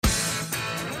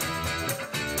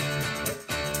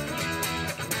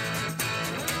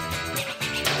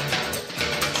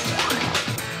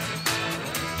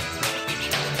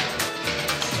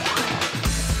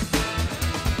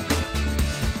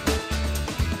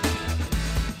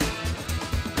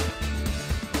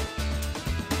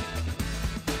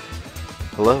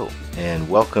Hello, and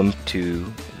welcome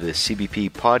to the CBP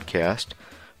podcast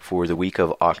for the week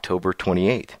of October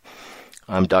 28th.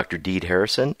 I'm Dr. Deed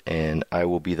Harrison, and I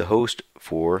will be the host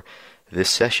for this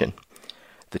session.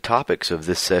 The topics of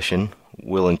this session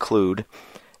will include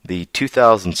the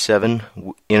 2007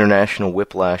 International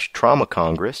Whiplash Trauma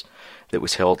Congress that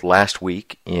was held last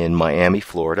week in Miami,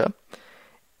 Florida,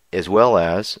 as well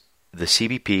as the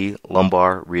CBP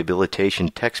Lumbar Rehabilitation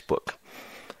Textbook.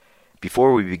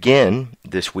 Before we begin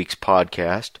this week's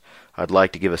podcast, I'd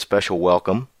like to give a special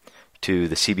welcome to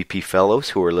the CBP fellows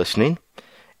who are listening,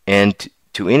 and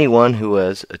to anyone who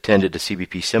has attended a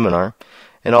CBP seminar,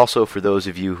 and also for those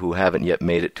of you who haven't yet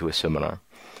made it to a seminar.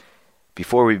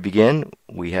 Before we begin,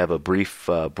 we have a brief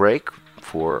break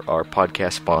for our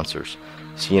podcast sponsors.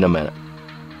 See you in a minute.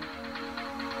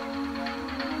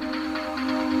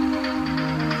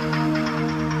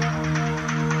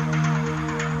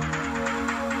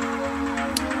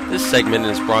 This segment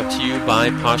is brought to you by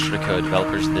PosturaCode,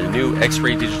 developers of the new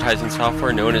X-ray digitizing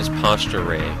software known as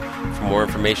PosturaRay. For more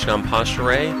information on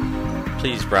PosturaRay,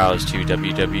 please browse to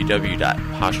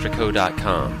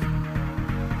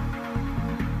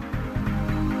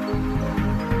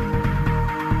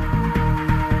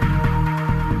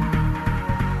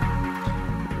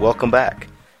Welcome back.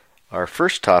 Our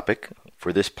first topic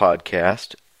for this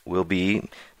podcast will be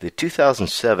the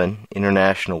 2007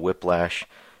 International Whiplash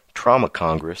Trauma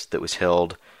Congress that was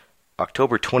held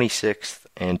October 26th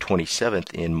and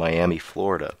 27th in Miami,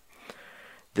 Florida.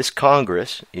 This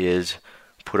Congress is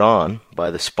put on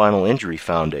by the Spinal Injury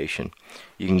Foundation.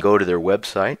 You can go to their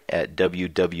website at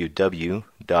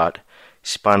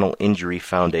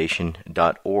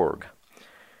www.spinalinjuryfoundation.org.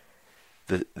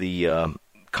 The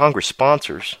Congress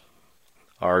sponsors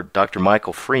are Dr.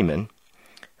 Michael Freeman,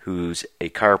 who's a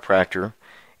chiropractor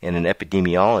and an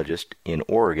epidemiologist in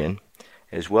Oregon,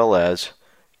 as well as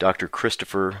Dr.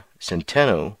 Christopher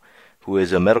Centeno, who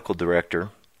is a medical director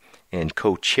and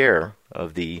co-chair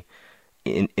of the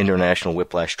International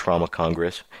Whiplash Trauma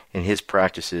Congress, and his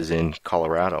practice is in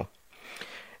Colorado.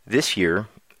 This year,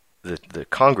 the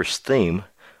Congress theme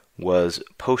was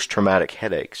post-traumatic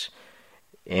headaches,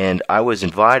 and I was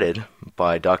invited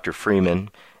by Dr. Freeman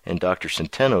and Dr.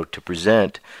 Centeno to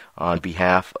present on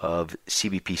behalf of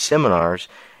CBP seminars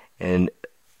and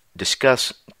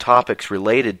discuss topics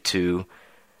related to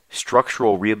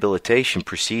structural rehabilitation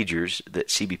procedures that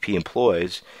CBP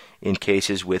employs in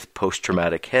cases with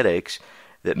post-traumatic headaches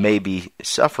that may be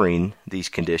suffering these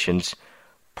conditions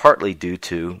partly due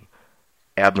to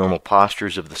abnormal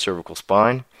postures of the cervical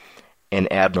spine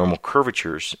and abnormal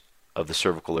curvatures of the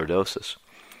cervical lordosis.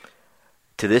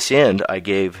 To this end, I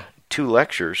gave 2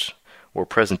 lectures or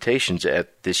presentations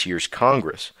at this year's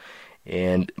Congress.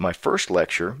 And my first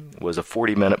lecture was a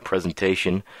 40-minute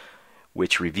presentation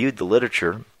which reviewed the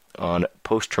literature on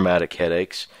post-traumatic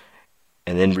headaches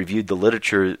and then reviewed the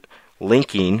literature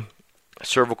linking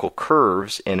cervical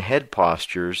curves and head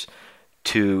postures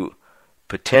to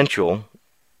potential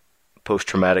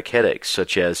post-traumatic headaches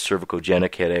such as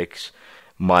cervicogenic headaches,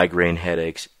 migraine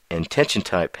headaches, and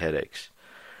tension-type headaches.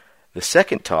 The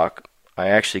second talk I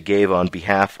actually gave on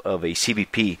behalf of a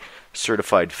CBP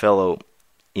certified fellow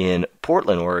in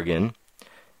Portland, Oregon,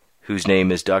 whose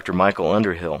name is Dr. Michael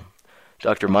Underhill.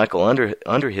 Dr. Michael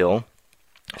Underhill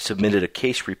submitted a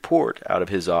case report out of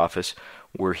his office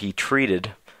where he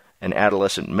treated an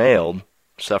adolescent male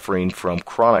suffering from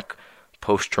chronic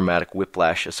post-traumatic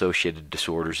whiplash-associated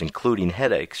disorders, including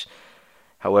headaches.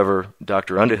 However,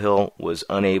 Dr. Underhill was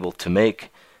unable to make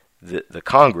the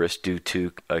Congress due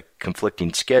to a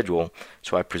conflicting schedule,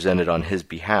 so I presented on his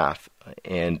behalf.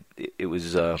 And it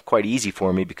was quite easy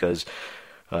for me because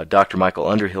Dr. Michael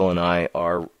Underhill and I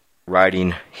are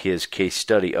writing his case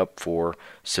study up for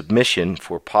submission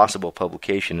for possible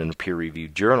publication in a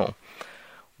peer-reviewed journal.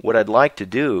 What I'd like to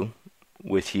do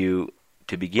with you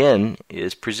to begin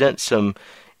is present some,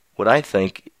 what I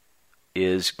think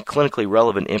is clinically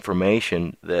relevant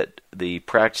information that the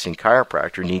practicing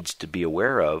chiropractor needs to be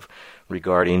aware of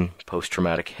regarding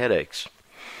post-traumatic headaches.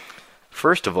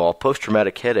 First of all,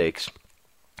 post-traumatic headaches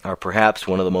are perhaps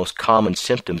one of the most common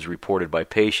symptoms reported by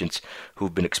patients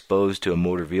who've been exposed to a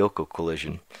motor vehicle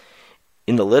collision.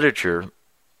 In the literature,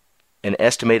 an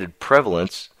estimated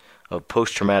prevalence of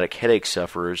post-traumatic headache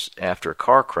sufferers after a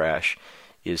car crash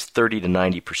is 30 to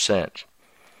 90%.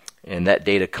 And that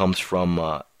data comes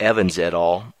from Evans et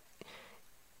al.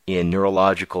 In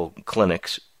Neurological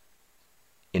Clinics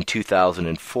in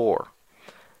 2004,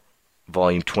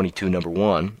 volume 22, number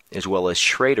 1, as well as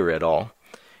Schrader et al.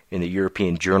 In the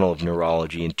European Journal of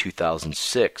Neurology in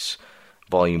 2006,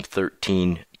 volume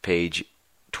 13, page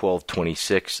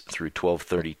 1226 through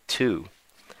 1232.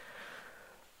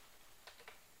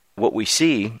 what we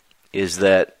see is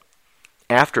that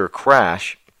after a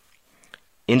crash,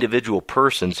 individual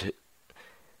persons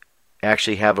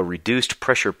actually have a reduced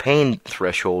pressure pain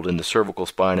threshold in the cervical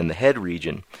spine and the head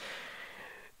region.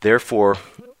 Therefore,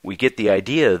 we get the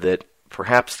idea that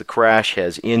perhaps the crash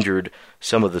has injured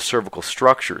some of the cervical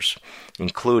structures,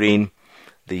 including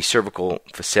the cervical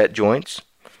facet joints,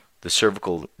 the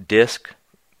cervical disc,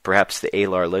 perhaps the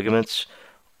alar ligaments,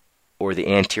 or the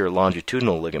anterior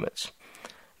longitudinal ligaments.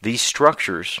 These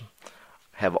structures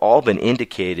have all been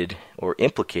indicated or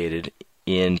implicated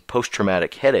in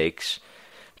post-traumatic headaches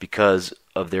because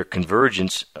of their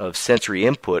convergence of sensory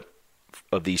input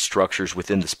of these structures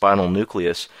within the spinal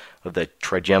nucleus of the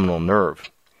trigeminal nerve.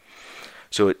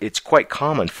 So it's quite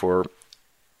common for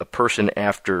a person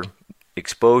after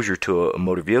exposure to a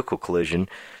motor vehicle collision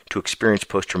to experience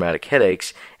post-traumatic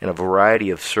headaches, and a variety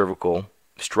of cervical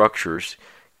structures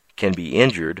can be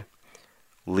injured,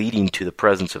 leading to the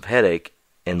presence of headache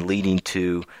and leading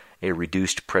to a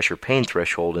reduced pressure pain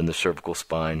threshold in the cervical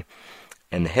spine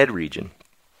and the head region.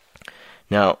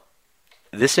 Now,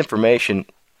 this information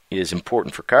is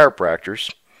important for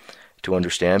chiropractors to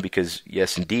understand because,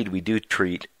 yes, indeed, we do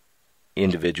treat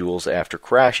individuals after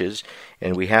crashes,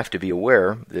 and we have to be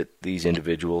aware that these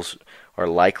individuals are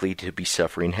likely to be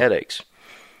suffering headaches.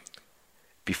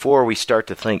 Before we start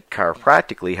to think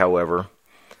chiropractically, however,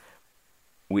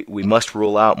 we must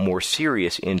rule out more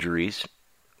serious injuries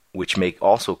which may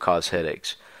also cause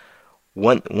headaches.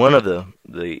 One of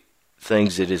the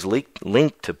things that is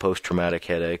linked to post-traumatic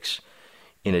headaches,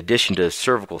 in addition to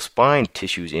cervical spine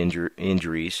tissues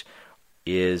injuries,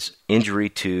 is injury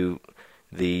to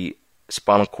the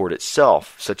spinal cord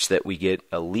itself, such that we get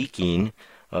a leaking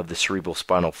of the cerebral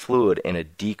spinal fluid and a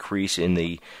decrease in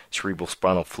the cerebral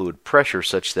spinal fluid pressure,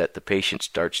 such that the patient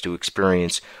starts to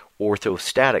experience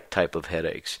orthostatic type of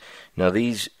headaches. Now,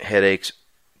 these headaches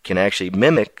can actually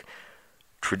mimic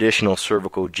traditional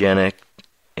cervicogenic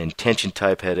and tension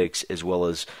type headaches, as well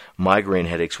as migraine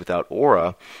headaches without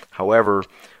aura. However,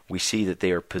 we see that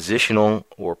they are positional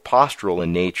or postural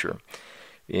in nature.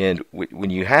 And when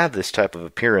you have this type of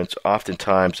appearance,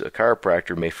 oftentimes a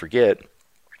chiropractor may forget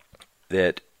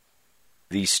that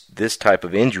this type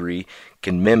of injury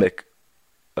can mimic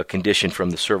a condition from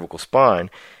the cervical spine,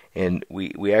 and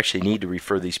we actually need to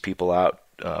refer these people out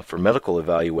for medical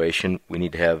evaluation. We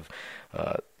need to have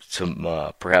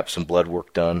perhaps some blood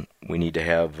work done. We need to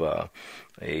have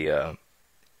a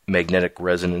magnetic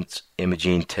resonance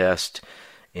imaging test,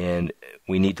 and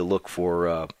we need to look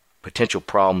for potential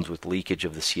problems with leakage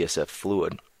of the CSF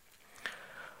fluid.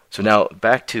 So now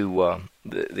back to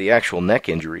the actual neck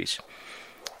injuries.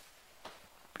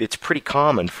 It's pretty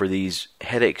common for these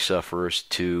headache sufferers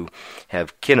to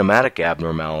have kinematic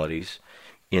abnormalities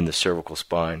in the cervical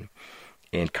spine,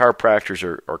 and chiropractors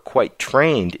are quite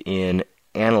trained in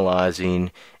analyzing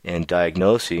and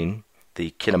diagnosing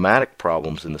the kinematic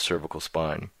problems in the cervical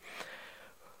spine.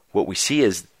 What we see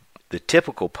is the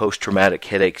typical post-traumatic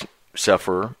headache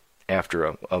sufferer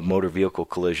after a motor vehicle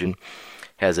collision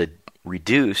has a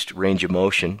reduced range of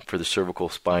motion for the cervical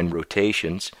spine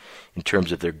rotations in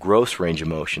terms of their gross range of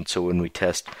motion. So when we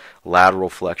test lateral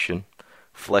flexion,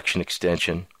 flexion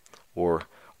extension, or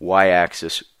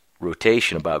y-axis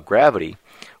rotation about gravity,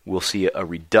 we'll see a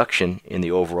reduction in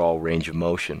the overall range of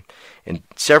motion. And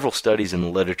several studies in the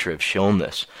literature have shown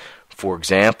this. For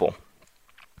example,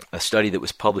 a study that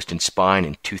was published in Spine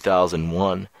in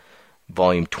 2001,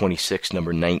 volume 26,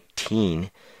 number 19,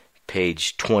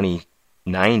 page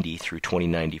 2090 through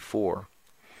 2094,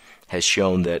 has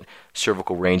shown that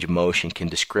cervical range of motion can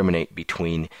discriminate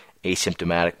between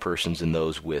asymptomatic persons and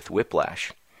those with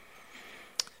whiplash.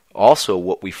 Also,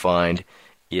 what we find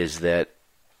is that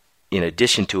in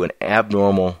addition to an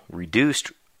abnormal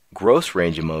reduced gross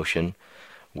range of motion,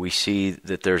 we see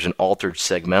that there's an altered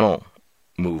segmental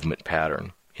movement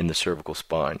pattern in the cervical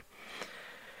spine.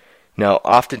 Now,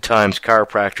 oftentimes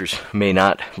chiropractors may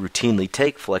not routinely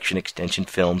take flexion extension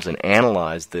films and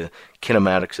analyze the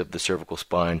kinematics of the cervical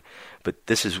spine, but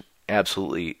this is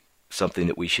absolutely something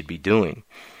that we should be doing.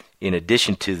 In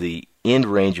addition to the end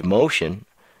range of motion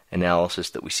analysis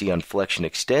that we see on flexion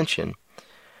extension,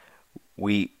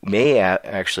 we may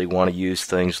actually want to use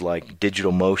things like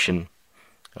digital motion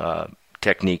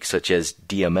techniques such as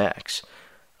DMX.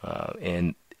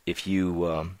 And if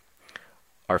you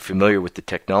are familiar with the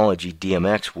technology,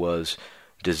 DMX was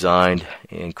designed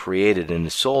and created and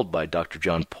is sold by Dr.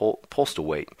 John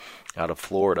Postlethwaite out of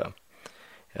Florida.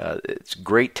 It's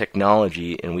great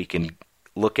technology, and we can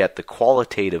look at the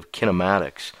qualitative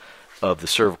kinematics of the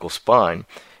cervical spine,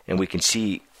 and we can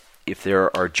see if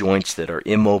there are joints that are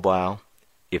immobile,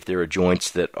 if there are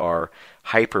joints that are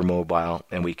hypermobile,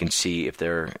 and we can see if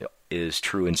there is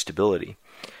true instability.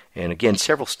 And again,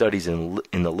 several studies in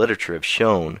the literature have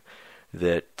shown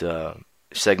that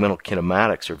segmental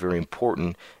kinematics are very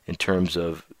important in terms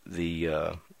of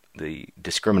the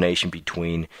discrimination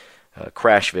between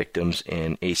crash victims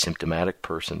and asymptomatic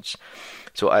persons.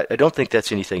 So I don't think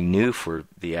that's anything new for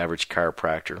the average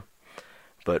chiropractor.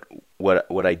 But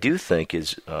what I do think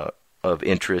is of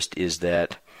interest is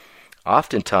that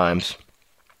oftentimes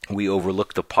we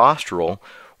overlook the postural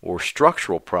or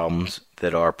structural problems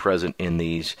that are present in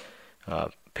these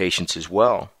patients as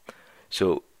well.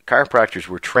 So chiropractors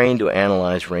were trained to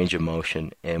analyze range of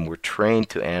motion, and we're trained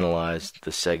to analyze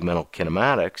the segmental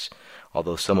kinematics,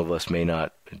 although some of us may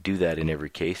not do that in every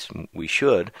case. We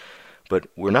should, but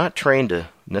we're not trained to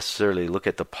necessarily look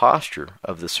at the posture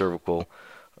of the cervical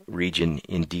region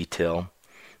in detail,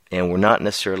 and we're not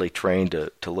necessarily trained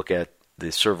to look at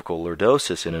the cervical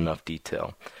lordosis in enough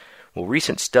detail. Well,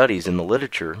 recent studies in the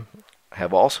literature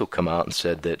have also come out and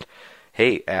said that,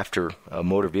 hey, after a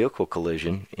motor vehicle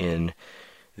collision in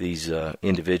these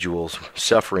individuals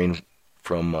suffering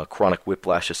from chronic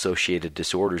whiplash-associated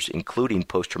disorders, including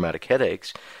post-traumatic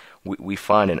headaches, we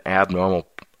find an abnormal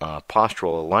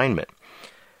postural alignment.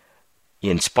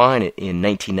 In Spine in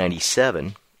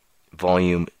 1997,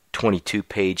 volume 22,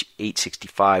 page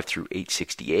 865 through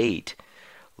 868,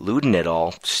 Luden et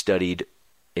al. Studied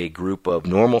a group of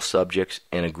normal subjects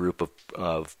and a group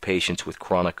of patients with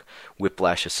chronic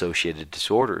whiplash-associated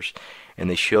disorders. And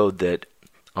they showed that,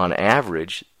 on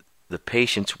average, the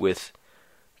patients with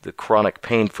the chronic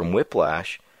pain from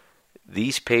whiplash,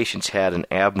 these patients had an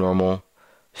abnormal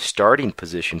starting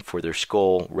position for their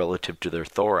skull relative to their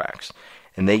thorax.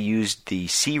 And they used the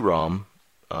CROM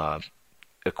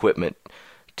equipment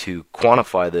to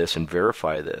quantify this and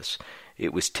verify this.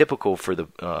 It was typical for the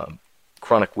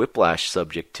chronic whiplash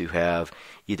subject to have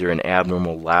either an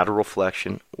abnormal lateral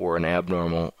flexion or an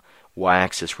abnormal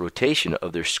y-axis rotation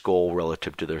of their skull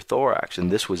relative to their thorax, and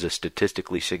this was a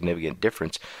statistically significant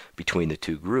difference between the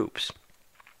two groups.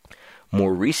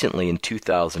 More recently, in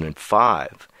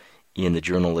 2005, in the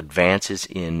journal Advances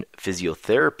in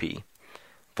Physiotherapy,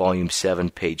 volume 7,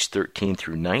 page 13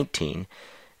 through 19,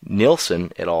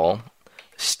 Nielsen et al.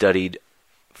 Studied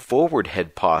forward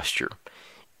head posture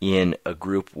in a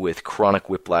group with chronic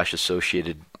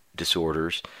whiplash-associated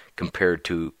disorders compared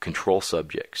to control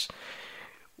subjects.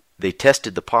 They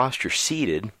tested the posture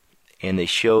seated, and they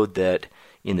showed that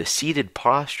in the seated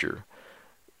posture,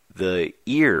 the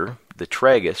ear, the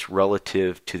tragus,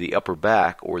 relative to the upper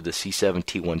back, or the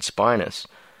C7T1 spinous,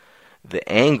 the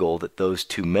angle that those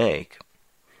two make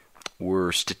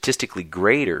were statistically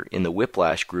greater in the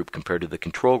whiplash group compared to the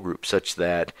control group, such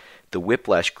that the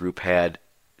whiplash group had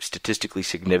statistically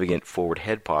significant forward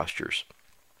head postures.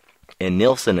 And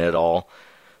Nielsen et al.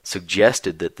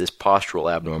 Suggested that this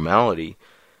postural abnormality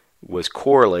was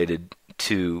correlated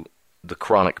to the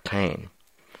chronic pain.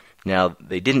 Now,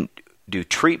 they didn't do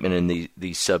treatment in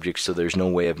these subjects, so there's no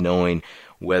way of knowing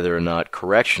whether or not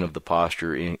correction of the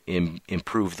posture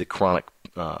improved the chronic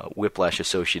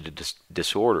whiplash-associated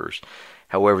disorders.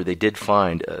 However, they did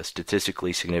find a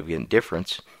statistically significant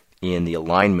difference in the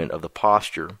alignment of the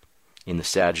posture in the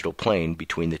sagittal plane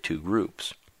between the two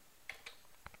groups.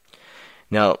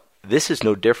 Now, this is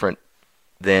no different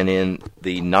than in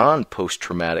the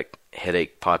non-post-traumatic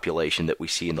headache population that we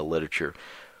see in the literature.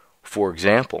 For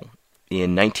example,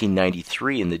 in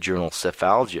 1993 in the journal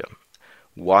Cephalgia,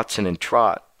 Watson and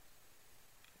Trott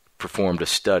performed a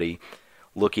study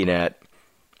looking at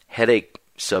headache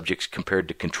subjects compared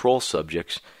to control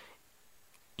subjects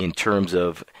in terms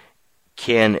of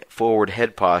can forward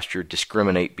head posture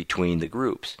discriminate between the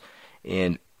groups.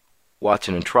 And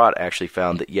Watson and Trott actually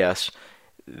found that yes,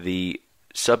 the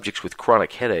subjects with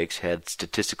chronic headaches had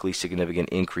statistically significant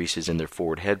increases in their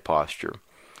forward head posture.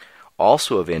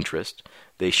 Also of interest,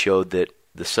 they showed that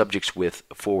the subjects with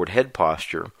forward head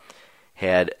posture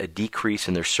had a decrease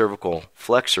in their cervical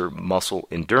flexor muscle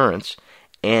endurance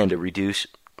and a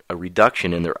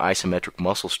reduction in their isometric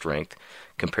muscle strength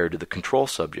compared to the control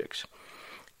subjects.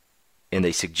 And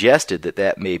they suggested that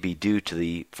that may be due to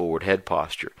the forward head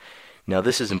posture. Now,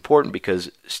 this is important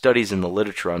because studies in the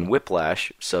literature on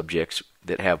whiplash subjects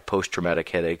that have post-traumatic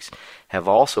headaches have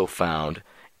also found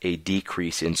a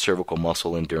decrease in cervical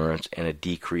muscle endurance and a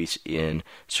decrease in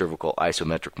cervical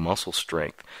isometric muscle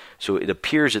strength. So it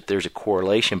appears that there's a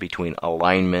correlation between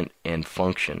alignment and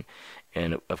function.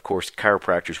 And of course,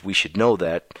 chiropractors, we should know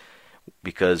that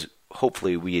because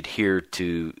hopefully we adhere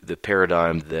to the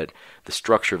paradigm that the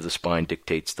structure of the spine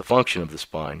dictates the function of the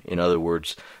spine. In other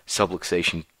words,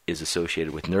 subluxation is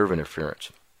associated with nerve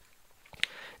interference.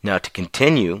 Now, to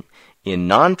continue, in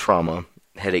non-trauma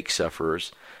headache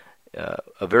sufferers,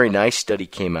 a very nice study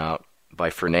came out by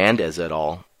Fernandez et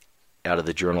al. Out of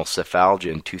the journal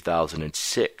Cephalgia in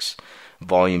 2006,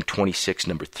 volume 26,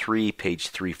 number 3, page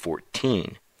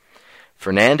 314.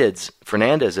 Fernandez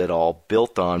et al.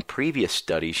 Built on previous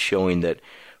studies showing that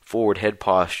forward head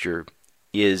posture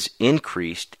is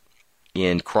increased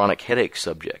in chronic headache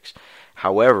subjects.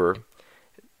 However,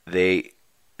 they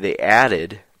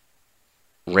added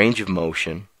range of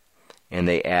motion and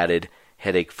they added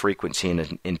headache frequency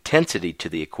and intensity to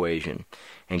the equation.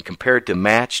 And compared to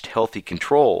matched healthy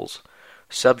controls,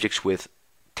 subjects with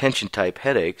tension-type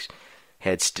headaches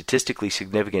had statistically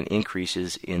significant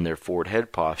increases in their forward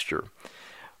head posture.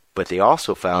 But they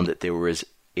also found that there was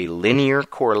a linear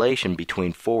correlation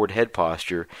between forward head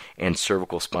posture and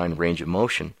cervical spine range of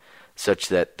motion, such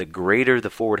that the greater the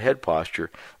forward head posture,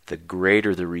 the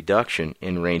greater the reduction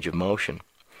in range of motion.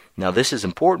 Now, this is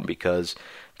important because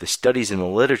the studies in the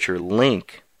literature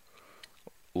link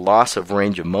loss of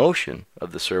range of motion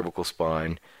of the cervical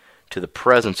spine to the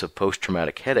presence of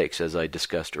post-traumatic headaches, as I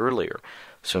discussed earlier.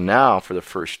 So now, for the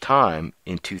first time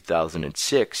in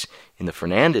 2006, in the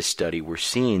Fernandez study, we're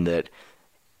seeing that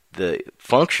the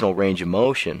functional range of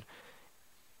motion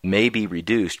may be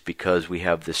reduced because we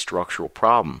have this structural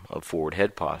problem of forward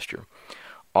head posture.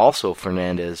 Also,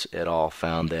 Fernandez et al.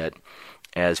 Found that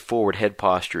as forward head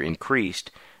posture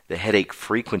increased, the headache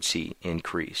frequency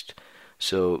increased.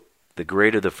 So the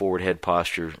greater the forward head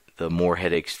posture, the more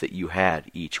headaches that you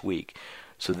had each week.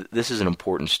 So this is an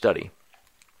important study.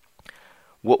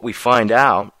 What we find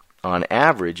out on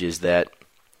average is that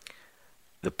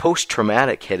the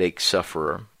post-traumatic headache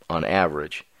sufferer on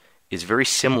average is very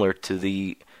similar to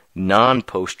the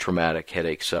non-post-traumatic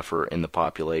headache sufferer in the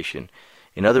population.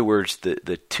 In other words,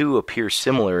 the two appear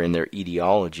similar in their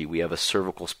etiology. We have a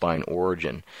cervical spine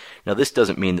origin. Now, this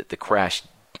doesn't mean that the crash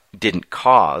didn't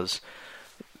cause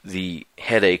the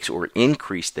headaches or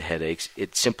increase the headaches.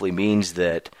 It simply means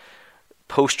that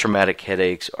post-traumatic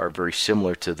headaches are very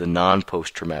similar to the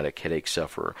non-post-traumatic headache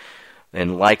sufferer.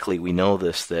 And likely, we know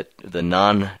this, that the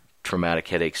non-traumatic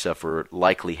headache sufferer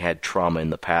likely had trauma in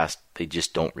the past. They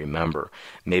just don't remember.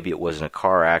 Maybe it wasn't a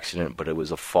car accident, but it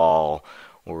was a fall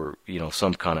or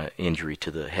some kind of injury to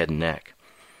the head and neck.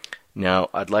 Now,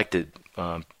 I'd like to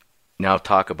now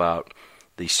talk about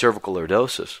the cervical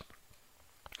lordosis.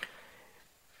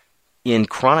 In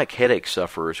chronic headache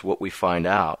sufferers, what we find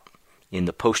out in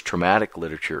the post-traumatic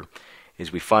literature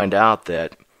is we find out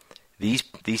that these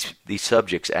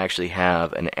subjects actually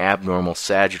have an abnormal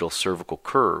sagittal cervical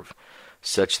curve,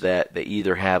 such that they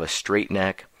either have a straight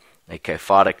neck, a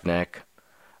kyphotic neck,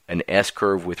 an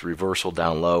S-curve with reversal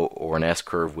down low, or an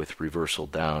S-curve with reversal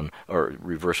down, or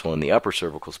reversal in the upper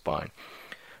cervical spine.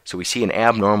 So we see an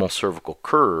abnormal cervical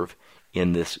curve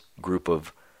in this group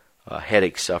of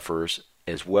headache sufferers,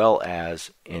 as well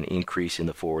as an increase in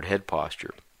the forward head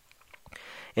posture.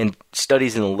 And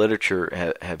studies in the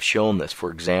literature have shown this.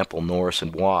 For example, Norris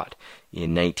and Watt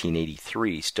in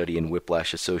 1983, studying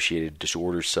whiplash-associated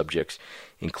disorders subjects,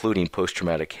 including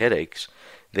post-traumatic headaches,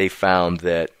 they found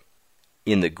that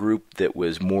in the group that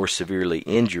was more severely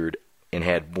injured and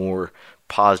had more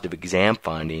positive exam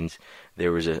findings,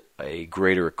 there was a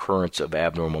greater occurrence of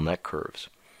abnormal neck curves.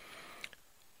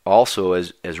 Also,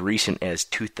 as recent as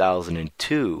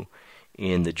 2002,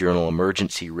 in the journal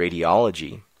Emergency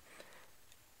Radiology,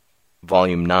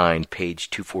 volume 9,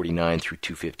 page 249 through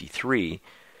 253,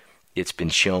 it's been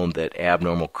shown that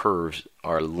abnormal curves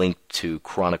are linked to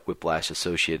chronic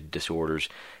whiplash-associated disorders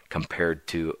compared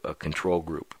to a control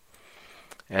group.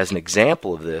 As an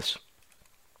example of this,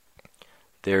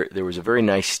 there was a very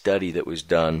nice study that was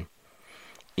done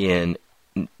in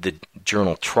the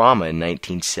journal Trauma in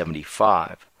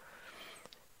 1975.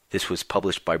 This was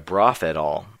published by Broff et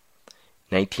al.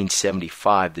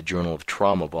 1975, the Journal of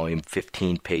Trauma, volume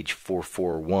 15, page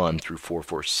 441 through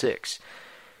 446.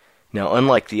 Now,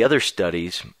 unlike the other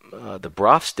studies, the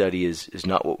Broff study is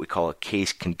not what we call a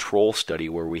case control study,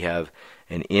 where we have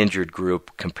an injured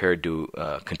group compared to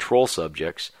control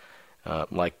subjects,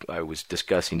 like I was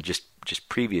discussing just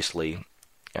previously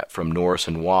from Norris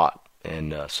and Watt,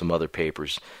 and some other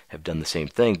papers have done the same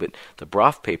thing. But the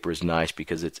Broff paper is nice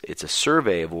because it's a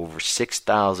survey of over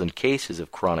 6,000 cases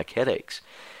of chronic headaches,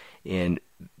 and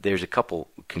there's a couple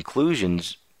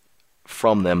conclusions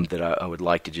from them that I would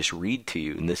like to just read to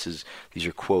you. And these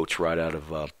are quotes right out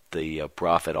of the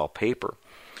Broff et al. Paper.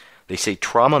 They say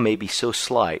trauma may be so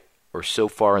slight or so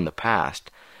far in the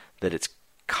past that its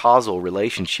causal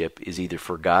relationship is either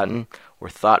forgotten or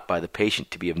thought by the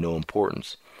patient to be of no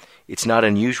importance. It's not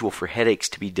unusual for headaches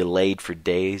to be delayed for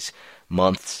days,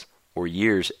 months, or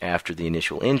years after the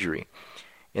initial injury.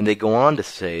 And they go on to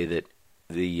say that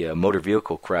the motor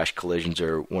vehicle crash collisions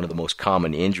are one of the most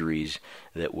common injuries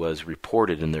that was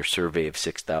reported in their survey of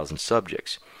 6,000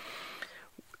 subjects.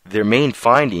 Their main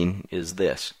finding is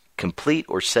this: complete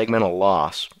or segmental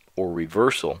loss or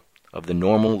reversal of the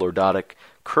normal lordotic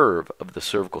curve of the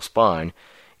cervical spine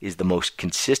is the most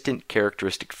consistent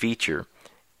characteristic feature,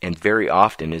 and very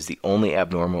often is the only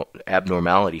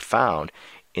abnormality found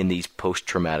in these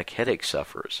post-traumatic headache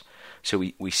sufferers. So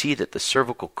we see that the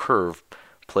cervical curve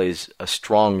plays a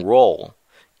strong role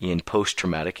in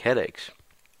post-traumatic headaches.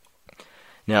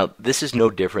 Now, this is no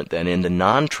different than in the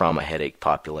non-trauma headache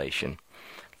population.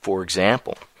 For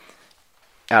example,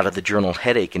 out of the journal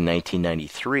Headache in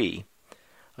 1993,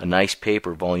 a nice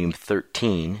paper, volume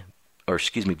 33,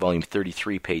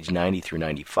 page 90 through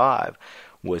 95,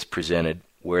 was presented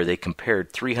where they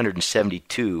compared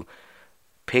 372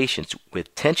 patients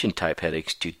with tension-type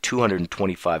headaches to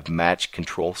 225 matched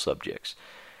control subjects.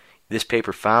 This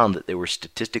paper found that there were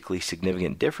statistically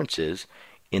significant differences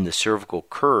in the cervical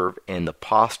curve and the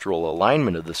postural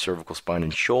alignment of the cervical spine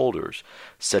and shoulders,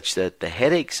 such that the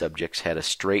headache subjects had a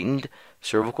straightened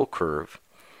cervical curve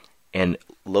and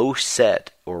low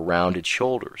set or rounded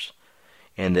shoulders,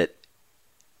 and that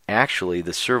actually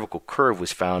the cervical curve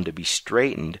was found to be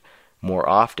straightened more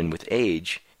often with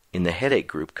age in the headache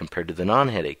group compared to the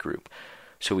non-headache group.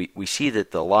 So we see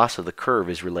that the loss of the curve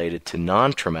is related to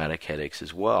non-traumatic headaches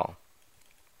as well.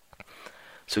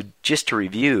 So just to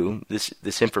review,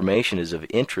 this information is of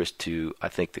interest to, I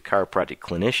think, the chiropractic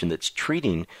clinician that's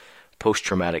treating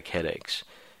post-traumatic headaches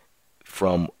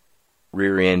from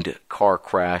rear-end car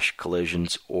crash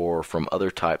collisions or from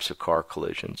other types of car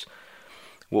collisions.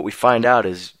 What we find out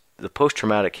is the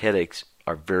post-traumatic headaches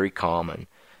are very common.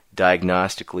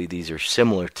 Diagnostically, these are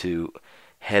similar to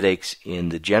headaches in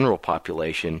the general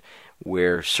population,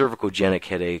 where cervicogenic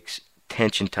headaches,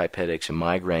 tension-type headaches, and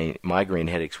migraine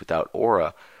headaches without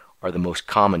aura are the most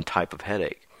common type of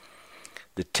headache.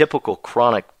 The typical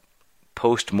chronic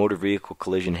post-motor vehicle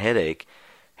collision headache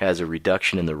has a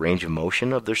reduction in the range of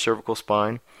motion of their cervical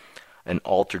spine, an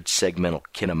altered segmental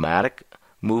kinematic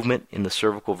movement in the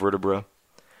cervical vertebra.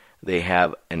 They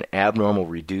have an abnormal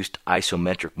reduced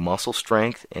isometric muscle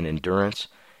strength and endurance,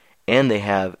 and they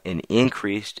have an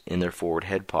increase in their forward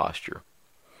head posture.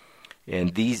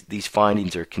 And these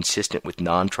findings are consistent with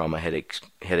non-trauma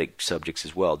headache subjects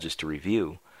as well, just to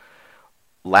review.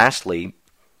 Lastly,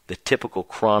 the typical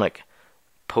chronic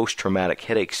post-traumatic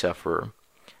headache sufferer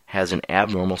has an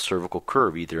abnormal cervical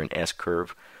curve, either an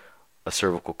S-curve, a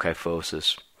cervical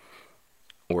kyphosis,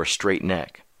 or a straight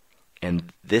neck.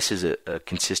 And this is a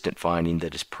consistent finding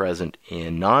that is present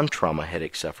in non-trauma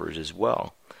headache sufferers as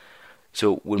well.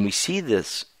 So when we see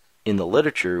this in the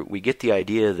literature, we get the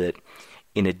idea that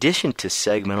in addition to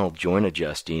segmental joint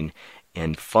adjusting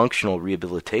and functional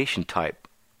rehabilitation type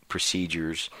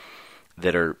procedures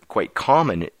that are quite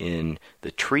common in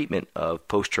the treatment of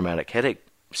post-traumatic headache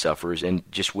sufferers and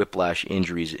just whiplash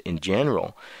injuries in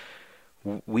general,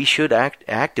 we should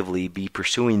actively be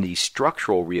pursuing these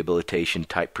structural rehabilitation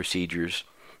type procedures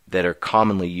that are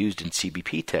commonly used in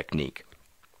CBP technique.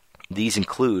 These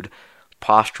include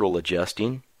postural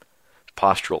adjusting,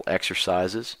 postural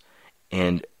exercises,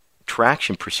 and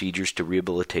traction procedures to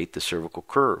rehabilitate the cervical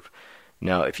curve.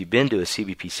 Now, if you've been to a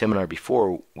CBP seminar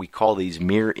before, we call these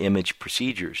mirror image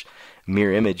procedures.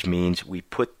 Mirror image means we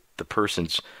put the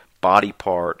person's body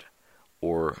part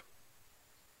or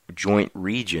joint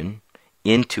region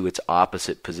into its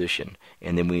opposite position,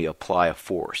 and then we apply a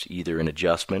force, either an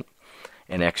adjustment,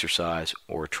 an exercise,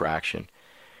 or a traction.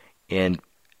 And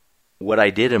what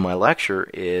I did in my lecture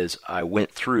is I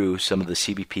went through some of the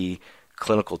CBP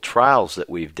clinical trials that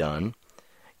we've done.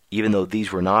 Even though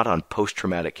these were not on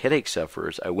post-traumatic headache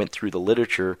sufferers, I went through the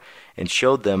literature and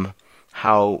showed them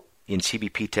how in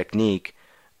CBP technique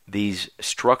these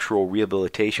structural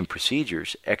rehabilitation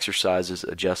procedures, exercises,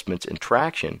 adjustments, and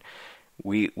traction,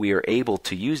 we are able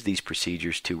to use these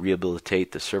procedures to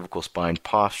rehabilitate the cervical spine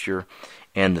posture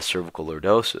and the cervical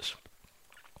lordosis.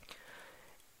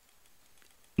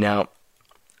 Now,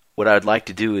 what I'd like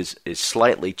to do is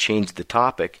slightly change the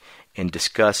topic and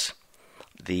discuss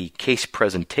the case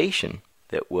presentation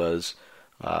that was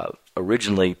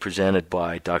originally presented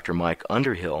by Dr. Mike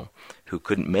Underhill, who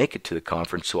couldn't make it to the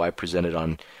conference, so I presented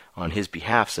on his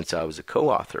behalf since I was a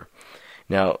co-author.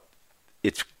 Now,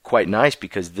 it's quite nice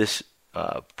because this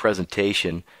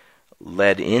presentation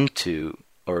led into,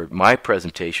 or my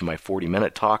presentation, my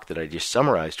 40-minute talk that I just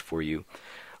summarized for you,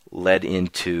 led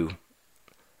into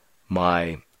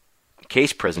my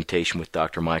case presentation with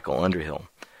Dr. Michael Underhill.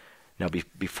 Now,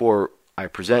 before I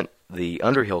present the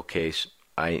Underhill case,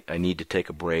 I need to take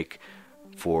a break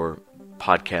for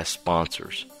podcast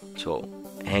sponsors. So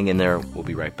hang in there. We'll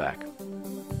be right back.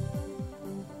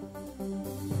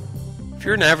 If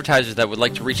you're an advertiser that would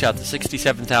like to reach out to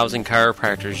 67,000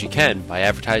 chiropractors, you can by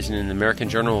advertising in the American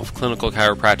Journal of Clinical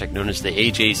Chiropractic, known as the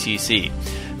AJCC.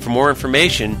 For more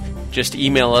information, just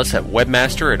email us at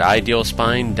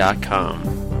webmaster@idealspine.com.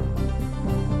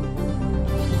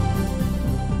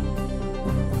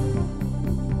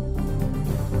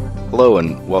 Hello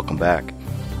and welcome back.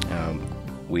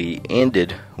 We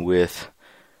ended with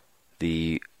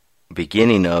the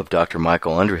beginning of Dr.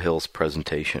 Michael Underhill's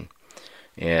presentation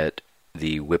at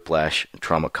the Whiplash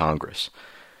Trauma Congress.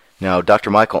 Now, Dr.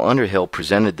 Michael Underhill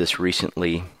presented this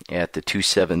recently at the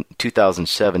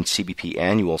 2007 CBP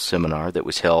annual seminar that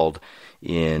was held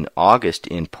in August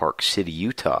in Park City,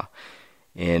 Utah.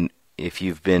 And if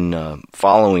you've been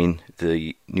following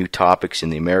the new topics in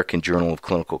the American Journal of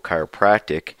Clinical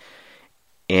Chiropractic,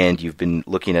 and you've been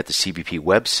looking at the CBP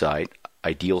website,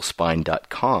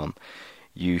 idealspine.com,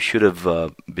 you should have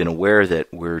been aware that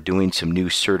we're doing some new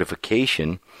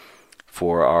certification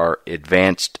for our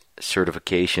advanced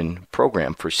certification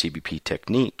program for CBP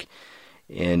technique.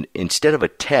 And instead of a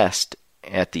test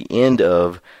at the end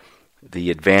of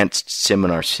the advanced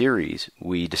seminar series,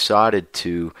 we decided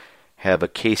to have a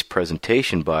case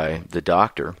presentation by the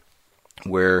doctor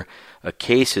where a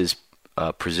case is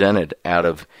presented out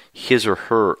of his or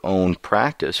her own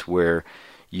practice, where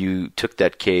you took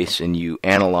that case and you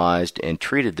analyzed and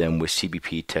treated them with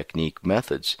CBP technique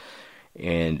methods.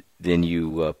 And then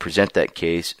you present that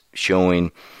case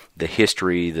showing the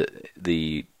history,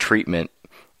 the treatment,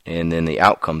 and then the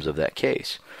outcomes of that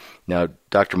case. Now,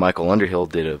 Dr. Michael Underhill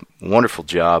did a wonderful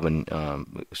job and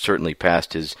certainly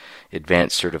passed his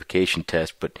advanced certification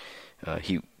test, but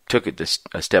he took it a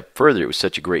step further. It was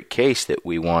such a great case that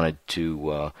we wanted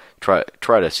to try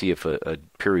to see if a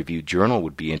peer-reviewed journal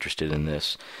would be interested in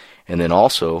this. And then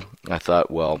also, I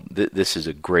thought, well, this is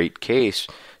a great case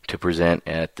to present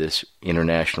at this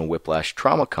International Whiplash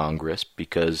Trauma Congress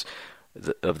because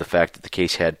of the fact that the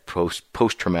case had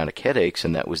post-traumatic headaches,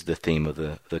 and that was the theme of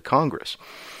the Congress.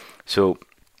 So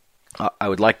I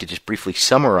would like to just briefly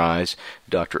summarize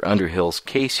Dr. Underhill's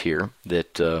case here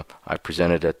that I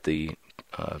presented at the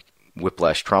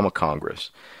Whiplash Trauma Congress.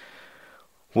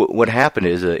 What happened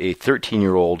is a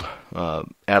 13-year-old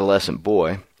adolescent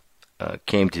boy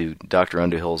came to Dr.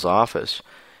 Underhill's office,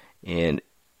 and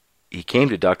he came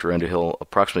to Dr. Underhill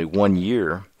approximately 1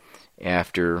 year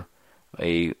after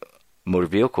a motor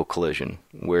vehicle collision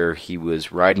where he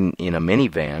was riding in a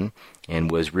minivan and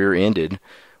was rear-ended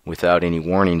without any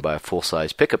warning by a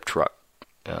full-size pickup truck.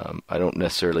 I don't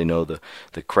necessarily know the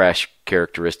crash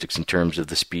characteristics in terms of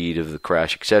the speed of the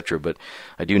crash, etc., but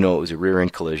I do know it was a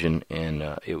rear-end collision,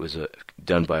 and it was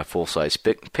done by a full-size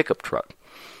pickup truck.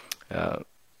 The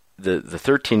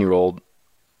 13-year-old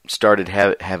started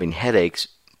having headaches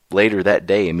later that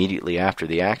day, immediately after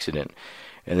the accident,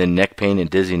 and then neck pain and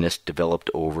dizziness developed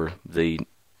over the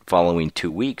following 2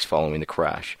 weeks following the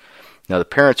crash. Now, the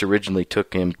parents originally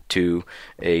took him to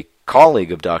a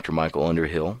colleague of Dr. Michael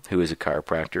Underhill, who is a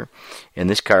chiropractor, and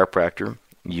this chiropractor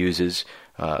uses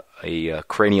a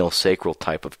cranial sacral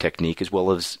type of technique as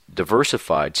well as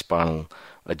diversified spinal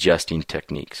adjusting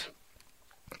techniques.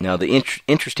 Now, the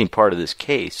interesting part of this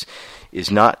case is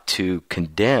not to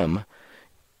condemn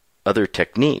other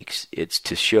techniques. It's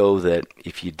to show that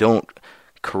if you don't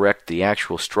correct the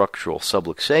actual structural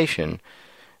subluxation,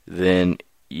 then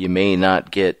you may not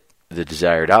get the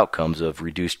desired outcomes of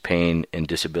reduced pain and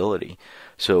disability.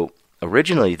 So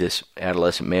originally this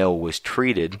adolescent male was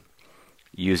treated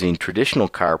using traditional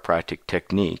chiropractic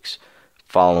techniques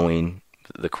following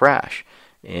the crash.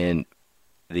 And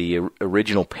the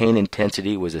original pain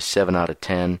intensity was a 7 out of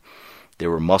 10. There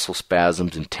were muscle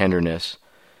spasms and tenderness.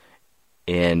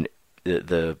 And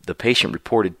the patient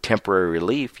reported temporary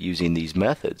relief using these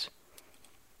methods.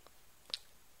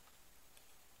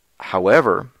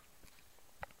 However,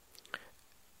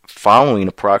 following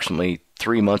approximately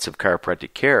 3 months of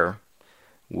chiropractic care,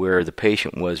 where the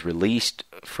patient was released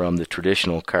from the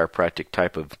traditional chiropractic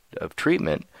type of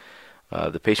treatment,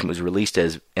 the patient was released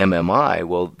as MMI.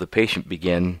 Well, the patient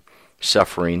began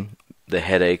suffering the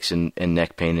headaches and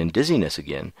neck pain and dizziness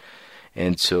again.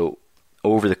 And so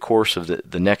over the course of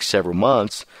the next several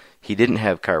months, he didn't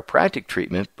have chiropractic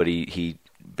treatment, but he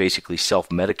basically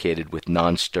self-medicated with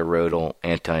non-steroidal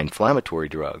anti-inflammatory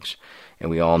drugs. And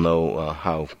we all know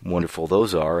how wonderful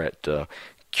those are at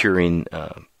curing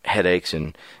headaches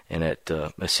and at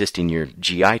assisting your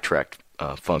GI tract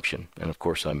function. And of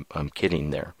course, I'm kidding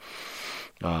there.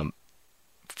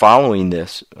 Following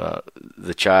this,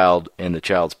 the child and the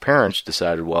child's parents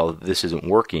decided, well, this isn't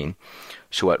working.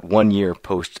 So at 1 year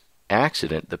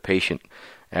post-accident, the patient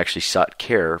actually sought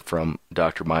care from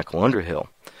Dr. Michael Underhill.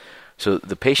 So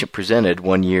the patient presented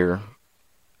 1 year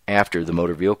after the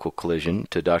motor vehicle collision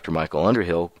to Dr. Michael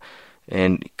Underhill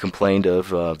and complained of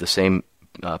the same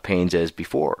pains as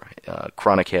before,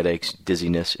 chronic headaches,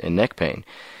 dizziness, and neck pain.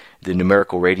 The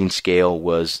numerical rating scale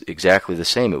was exactly the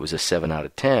same. It was a 7 out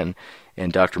of 10,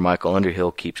 and Dr. Michael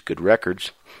Underhill keeps good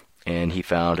records, and he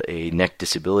found a neck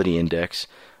disability index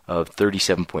of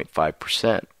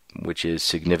 37.5%, which is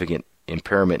significant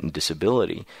impairment and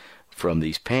disability from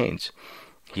these pains.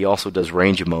 He also does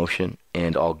range of motion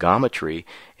and algometry,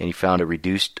 and he found a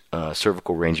reduced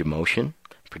cervical range of motion,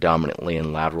 predominantly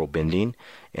in lateral bending,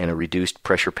 and a reduced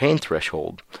pressure pain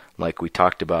threshold, like we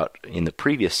talked about in the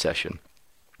previous session.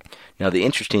 Now, the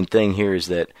interesting thing here is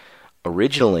that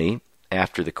originally,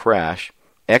 after the crash,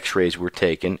 x-rays were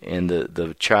taken and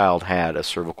the child had a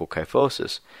cervical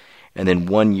kyphosis. And then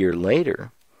 1 year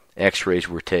later, x-rays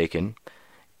were taken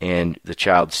and the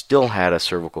child still had a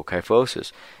cervical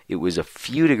kyphosis. It was a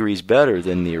few degrees better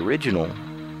than the original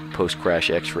post-crash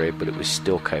x-ray, but it was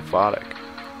still kyphotic.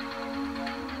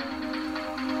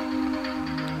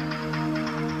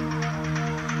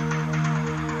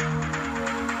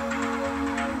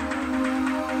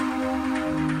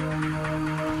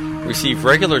 Receive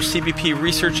regular CBP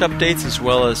research updates as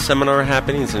well as seminar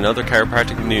happenings and other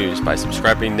chiropractic news by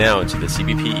subscribing now to the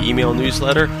CBP email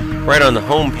newsletter right on the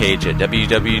home page at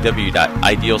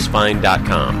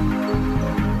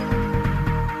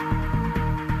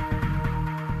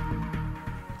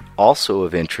www.idealspine.com. Also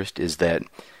of interest is that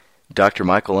Dr.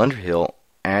 Michael Underhill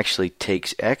actually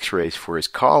takes x-rays for his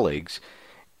colleagues,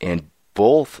 and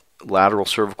both lateral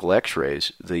cervical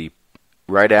x-rays, the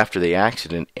right after the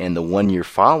accident and the 1 year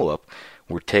follow-up,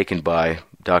 were taken by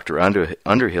Dr.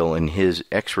 Underhill in his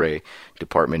x-ray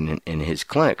department in his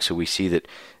clinic. So we see that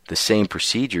the same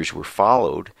procedures were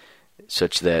followed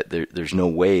such that there's no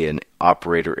way an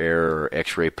operator error or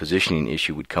x-ray positioning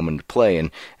issue would come into play.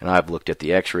 And I've looked at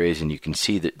the x-rays, and you can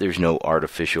see that there's no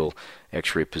artificial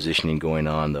x-ray positioning going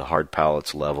on, the hard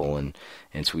palate's level. And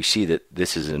so we see that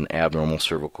this is an abnormal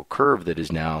cervical curve that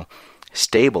is now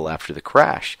stable after the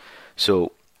crash.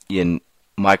 So in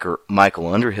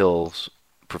Michael Underhill's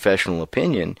professional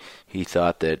opinion, he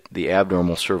thought that the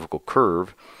abnormal cervical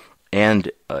curve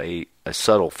and a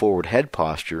subtle forward head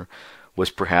posture was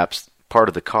perhaps part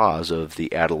of the cause of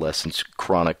the adolescent's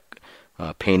chronic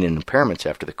pain and impairments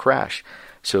after the crash.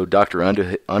 So Dr.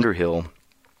 Underhill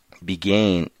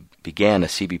began a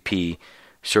CBP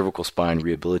cervical spine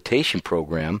rehabilitation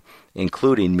program,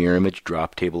 including mirror image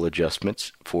drop table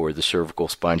adjustments for the cervical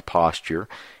spine posture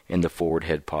and the forward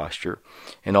head posture,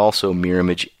 and also mirror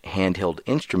image handheld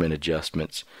instrument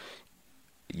adjustments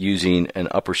using an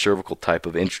upper cervical type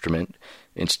of instrument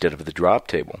instead of the drop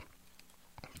table.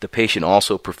 The patient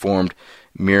also performed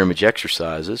mirror image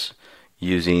exercises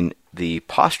using the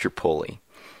posture pulley.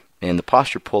 And the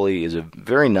posture pulley is a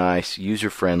very nice,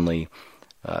 user-friendly,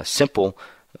 simple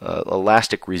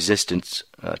elastic resistance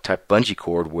type bungee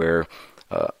cord where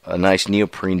a nice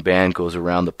neoprene band goes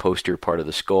around the posterior part of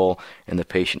the skull, and the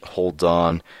patient holds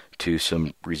on to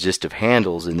some resistive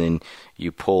handles, and then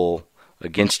you pull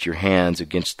against your hands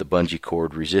against the bungee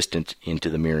cord resistance into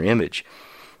the mirror image.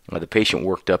 The patient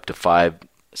worked up to 5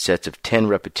 sets of 10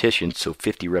 repetitions, so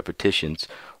 50 repetitions,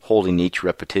 holding each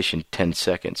repetition 10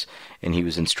 seconds, and he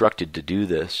was instructed to do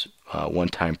this 1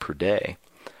 time per day.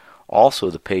 Also,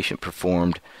 the patient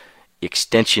performed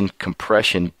extension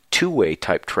compression 2-way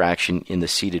type traction in the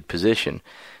seated position.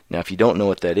 Now, if you don't know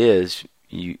what that is,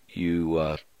 you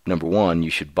number one, you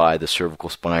should buy the cervical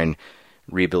spine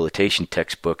rehabilitation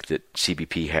textbook that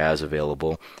CBP has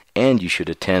available, and you should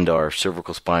attend our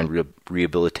cervical spine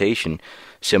rehabilitation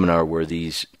seminar where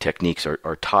these techniques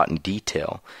are taught in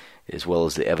detail, as well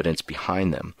as the evidence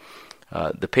behind them.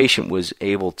 The patient was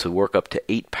able to work up to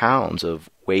 8 pounds of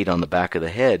weight on the back of the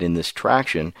head in this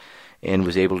traction, and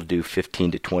was able to do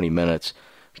 15 to 20 minutes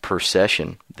per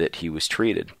session that he was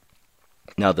treated.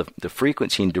 Now, the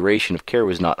frequency and duration of care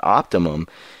was not optimum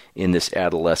in this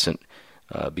adolescent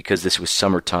because this was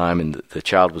summertime and the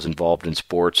child was involved in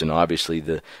sports, and obviously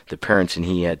the parents and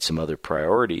he had some other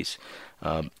priorities.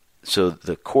 So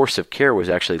the course of care was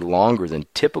actually longer than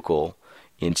typical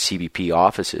in CBP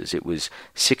offices. It was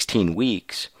 16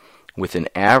 weeks with an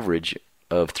average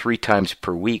of 3 times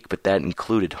per week, but that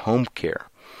included home care.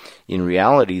 In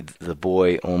reality, the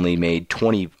boy only made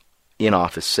 20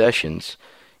 in-office sessions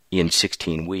in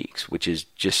 16 weeks, which is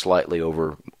just slightly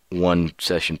over 1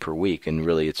 session per week, and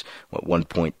really it's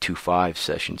 1.25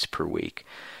 sessions per week.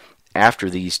 After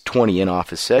these 20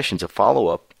 in-office sessions, a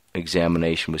follow-up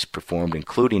examination was performed,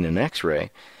 including an x-ray,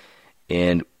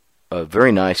 and a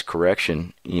very nice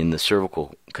correction in the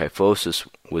cervical kyphosis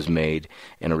was made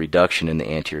and a reduction in the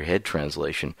anterior head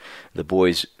translation. The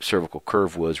boy's cervical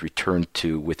curve was returned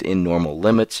to within normal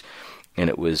limits, and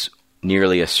it was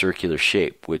nearly a circular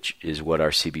shape, which is what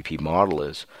our CBP model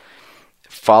is.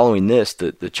 Following this,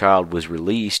 the child was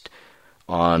released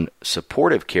on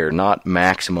supportive care, not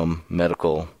maximum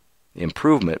medical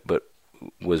improvement, but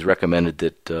was recommended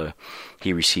that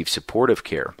he receive supportive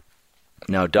care.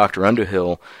 Now, Dr.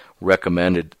 Underhill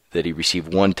recommended that he receive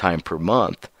 1 time per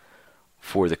month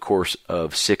for the course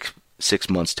of six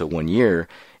months to 1 year,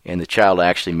 and the child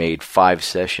actually made 5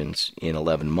 sessions in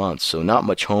 11 months, so not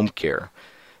much home care,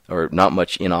 or not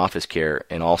much in-office care,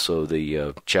 and also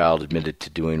the child admitted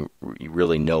to doing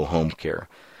really no home care.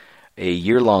 A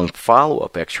year-long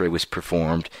follow-up x-ray was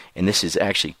performed, and this is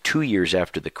actually 2 years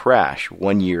after the crash,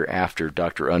 1 year after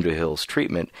Dr. Underhill's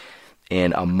treatment,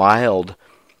 and a mild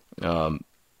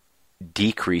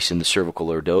decrease in the cervical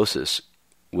lordosis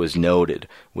was noted,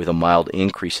 with a mild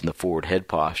increase in the forward head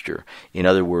posture. In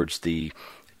other words, the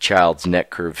child's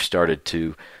neck curve started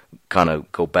to kind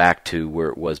of go back to where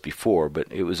it was before, but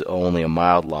it was only a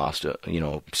mild loss,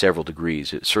 several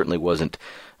degrees. It certainly wasn't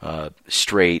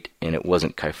straight, and it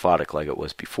wasn't kyphotic like it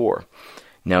was before.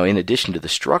 Now, in addition to the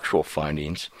structural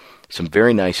findings, some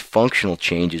very nice functional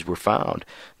changes were found.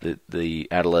 The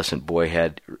adolescent boy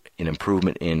had an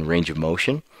improvement in range of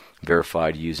motion,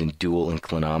 verified using dual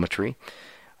inclinometry.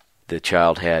 The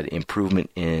child had improvement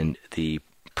in the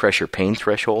pressure pain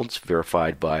thresholds,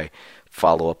 verified by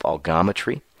follow-up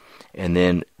algometry. And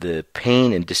then the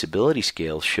pain and disability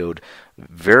scales showed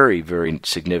very, very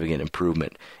significant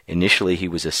improvement. Initially, he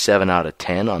was a 7 out of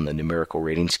 10 on the numerical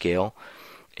rating scale,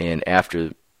 and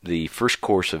after the first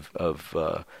course of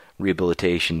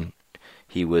rehabilitation,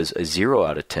 he was a 0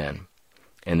 out of 10.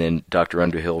 And then Dr.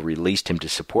 Underhill released him to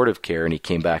supportive care, and he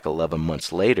came back 11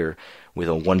 months later with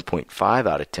a 1.5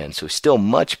 out of 10. So still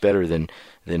much better than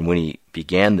when he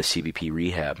began the CBP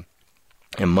rehab,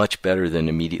 and much better than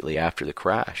immediately after the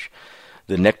crash.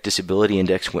 The neck disability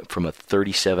index went from a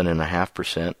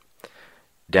 37.5%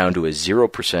 down to a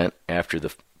 0% after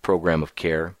the program of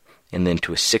care, and then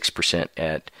to a 6%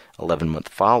 at 11-month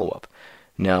follow-up.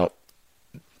 Now,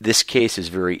 this case is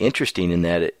very interesting in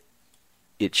that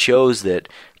it shows that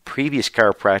previous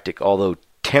chiropractic, although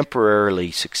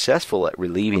temporarily successful at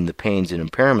relieving the pains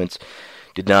and impairments,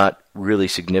 did not really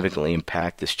significantly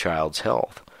impact this child's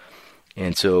health.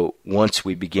 And so once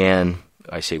we began,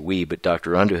 I say we, but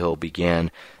Dr. Underhill began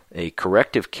a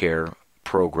corrective care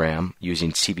program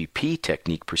using CBP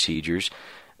technique procedures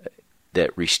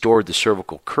that restored the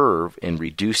cervical curve and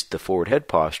reduced the forward head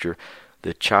posture,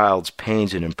 the child's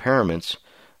pains and impairments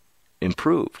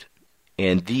improved.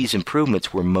 And these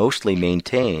improvements were mostly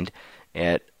maintained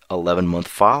at 11-month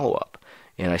follow-up.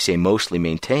 And I say mostly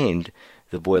maintained.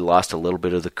 The boy lost a little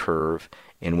bit of the curve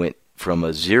and went from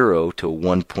a 0 to a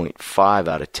 1.5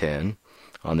 out of 10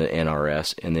 on the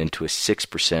NRS, and then to a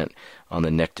 6% on the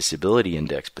neck disability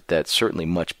index. But that's certainly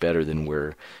much better than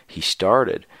where he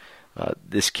started.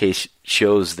 This case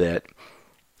shows that,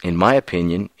 in my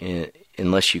opinion,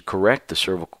 unless you correct the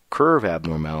cervical curve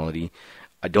abnormality,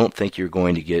 I don't think you're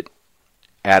going to get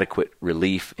adequate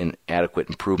relief and adequate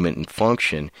improvement in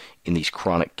function in these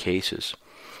chronic cases.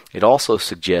 It also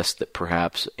suggests that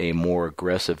perhaps a more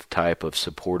aggressive type of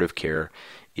supportive care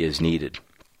is needed.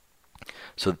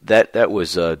 So that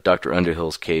was Dr.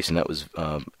 Underhill's case, and that was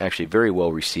actually very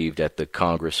well received at the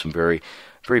Congress. Some very,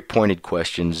 very pointed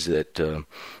questions that,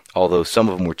 although some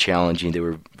of them were challenging, they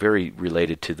were very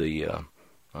related to the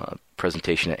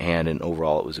presentation at hand, and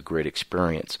overall it was a great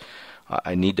experience.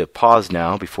 I need to pause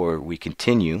now before we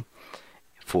continue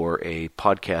for a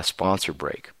podcast sponsor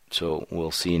break. So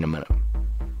we'll see you in a minute.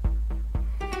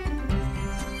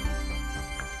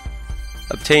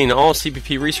 Obtain all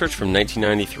CBP research from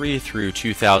 1993 through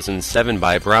 2007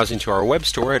 by browsing to our web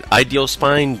store at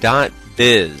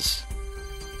idealspine.biz.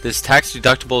 This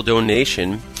tax-deductible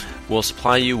donation will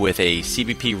supply you with a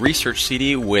CBP research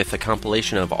CD with a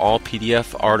compilation of all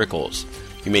PDF articles.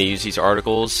 You may use these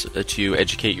articles to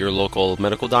educate your local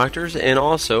medical doctors and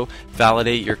also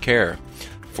validate your care.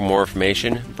 For more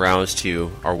information, browse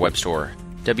to our web store,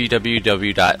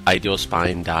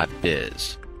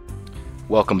 www.idealspine.biz.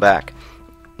 Welcome back.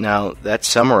 Now, that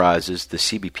summarizes the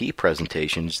CBP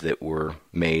presentations that were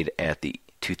made at the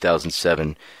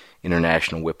 2007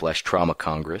 International Whiplash Trauma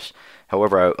Congress.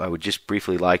 However, I would just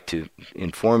briefly like to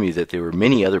inform you that there were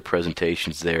many other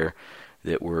presentations there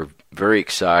that were very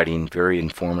exciting, very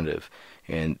informative,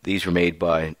 and these were made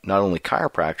by not only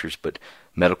chiropractors, but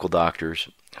medical doctors,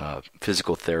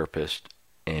 physical therapists,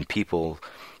 and people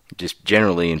just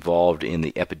generally involved in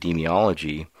the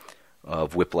epidemiology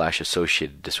of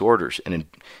whiplash-associated disorders. And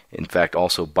in fact,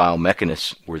 also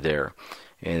biomechanists were there.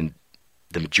 And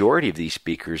the majority of these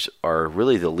speakers are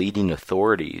really the leading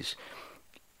authorities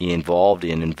involved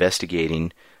in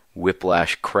investigating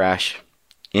whiplash crash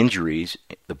injuries,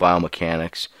 the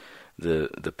biomechanics,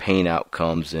 the pain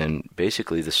outcomes, and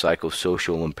basically the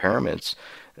psychosocial impairments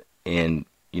and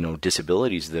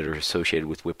disabilities that are associated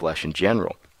with whiplash in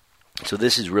general. So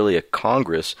this is really a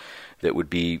congress that would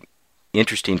be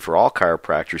interesting for all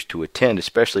chiropractors to attend,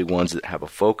 especially ones that have a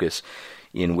focus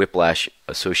in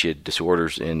whiplash-associated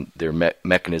disorders and their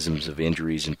mechanisms of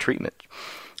injuries and treatment.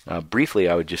 Briefly,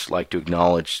 I would just like to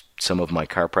acknowledge some of my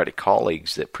chiropractic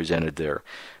colleagues that presented there.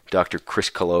 Dr. Chris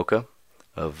Kaloka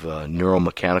of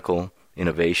Neuromechanical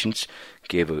Innovations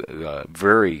gave a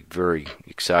very, very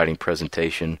exciting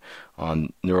presentation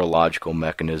on neurological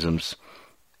mechanisms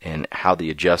and how the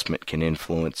adjustment can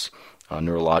influence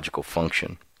neurological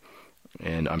function.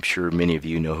 And I'm sure many of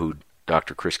you know who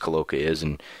Dr. Chris Kaloka is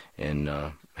and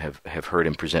have heard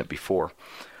him present before.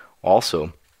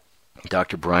 Also,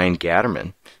 Dr. Brian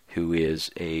Gatterman, who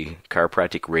is a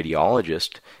chiropractic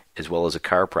radiologist as well as a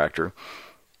chiropractor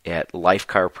at Life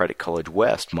Chiropractic College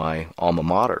West, my alma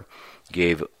mater,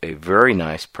 gave a very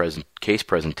nice case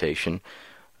presentation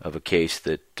of a case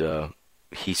that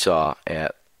he saw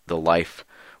at the Life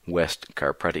West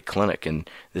Chiropractic Clinic. And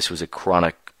this was a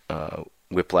chronic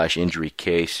whiplash injury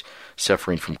case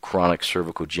suffering from chronic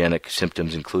cervicogenic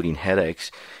symptoms, including headaches,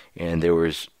 and there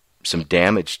was some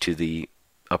damage to the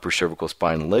upper cervical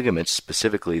spine ligaments,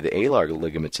 specifically the alar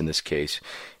ligaments in this case.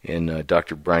 And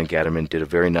Dr. Brian Gatterman did a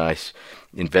very nice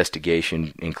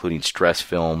investigation, including stress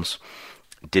films,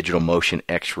 digital motion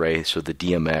X-ray, so the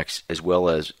DMX, as well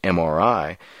as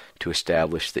MRI, to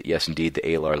establish that yes, indeed, the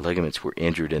alar ligaments were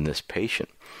injured in this patient.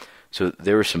 So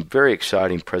there were some very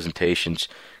exciting presentations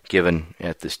given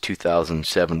at this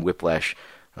 2007 Whiplash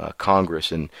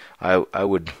Congress, and I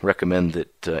would recommend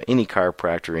that any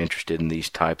chiropractor interested in these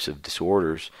types of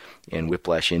disorders and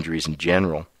whiplash injuries in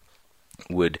general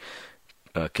would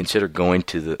consider going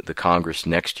to the Congress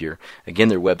next year. Again,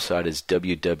 their website is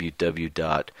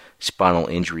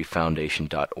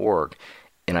www.spinalinjuryfoundation.org,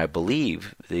 and I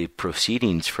believe the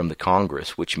proceedings from the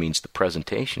Congress, which means the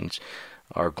presentations,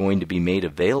 are going to be made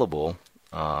available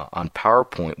on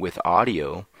PowerPoint with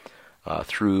audio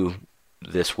through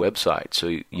this website.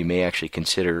 So you may actually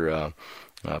consider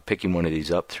picking one of these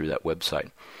up through that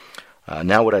website.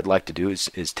 Now what I'd like to do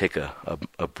is take a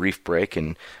brief break,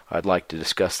 and I'd like to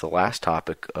discuss the last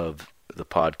topic of the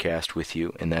podcast with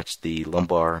you, and that's the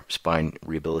lumbar spine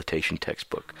rehabilitation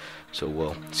textbook. So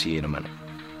we'll see you in a minute.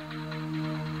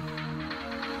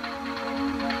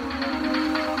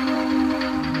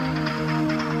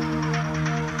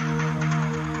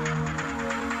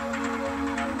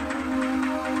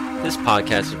 This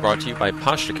podcast is brought to you by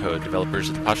Posture Code, developers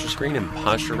of the Posture Screen and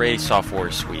Posture Ray software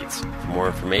suites. For more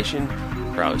information,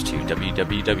 browse to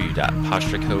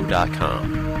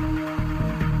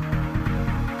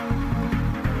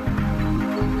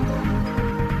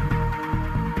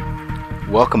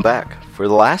www.posturecode.com. Welcome back. For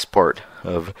the last part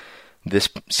of this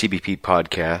CBP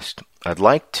podcast, I'd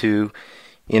like to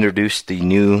introduce the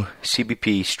new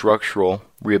CBP Structural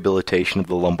Rehabilitation of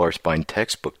the Lumbar Spine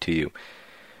textbook to you.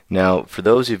 Now, for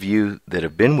those of you that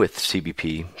have been with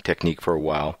CBP technique for a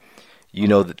while, you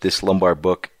know that this lumbar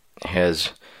book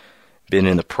has been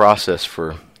in the process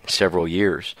for several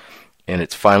years, and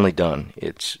it's finally done.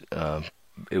 It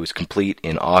was complete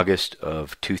in August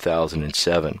of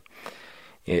 2007.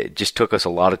 It just took us a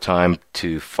lot of time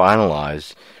to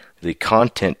finalize the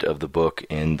content of the book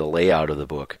and the layout of the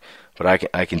book, but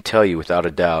I can tell you without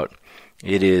a doubt,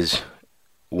 it is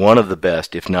one of the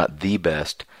best, if not the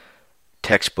best,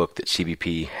 textbook that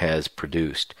CBP has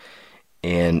produced.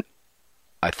 And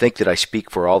I think that I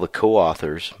speak for all the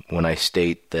co-authors when I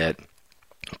state that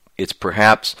it's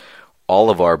perhaps all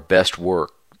of our best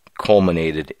work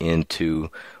culminated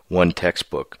into one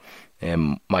textbook.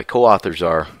 And my co-authors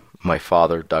are my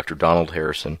father, Dr. Donald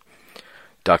Harrison,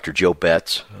 Dr. Joe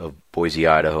Betts of Boise,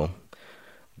 Idaho,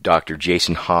 Dr.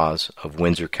 Jason Haas of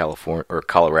Windsor,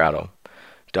 Colorado,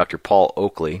 Dr. Paul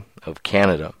Oakley of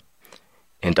Canada,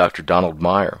 and Dr. Donald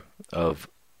Meyer of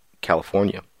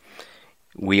California.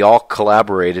 We all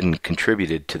collaborated and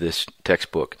contributed to this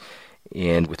textbook,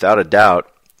 and without a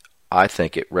doubt, I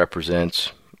think it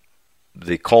represents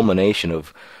the culmination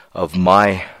of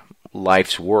my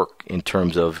life's work in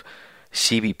terms of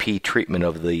CBP treatment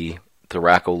of the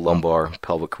thoracolumbar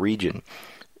pelvic region.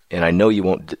 And I know you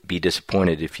won't be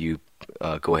disappointed if you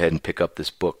go ahead and pick up this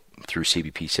book through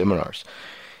CBP seminars.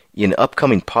 In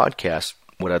upcoming podcasts,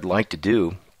 what I'd like to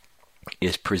do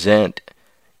is present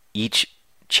each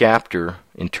chapter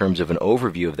in terms of an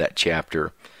overview of that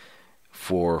chapter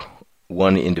for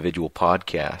one individual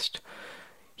podcast.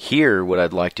 Here, what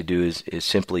I'd like to do is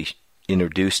simply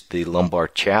introduce the lumbar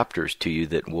chapters to you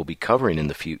that we'll be covering in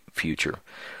the future.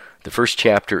 The first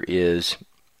chapter is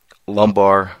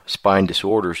lumbar spine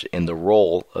disorders and the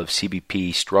role of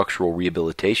CBP structural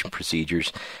rehabilitation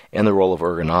procedures and the role of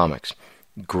ergonomics.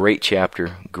 Great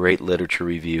chapter, great literature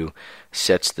review,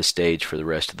 sets the stage for the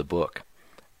rest of the book.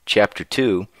 Chapter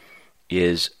 2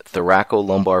 is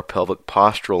thoracolumbar pelvic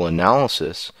postural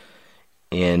analysis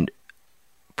and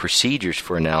procedures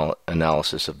for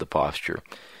analysis of the posture.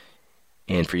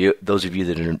 And for you, those of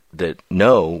you that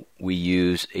know, we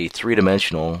use a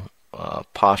three-dimensional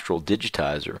postural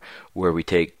digitizer where we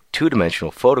take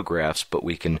two-dimensional photographs, but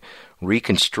we can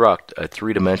reconstruct a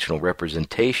three-dimensional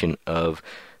representation of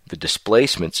the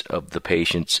displacements of the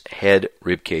patient's head,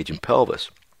 rib cage, and pelvis.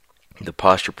 The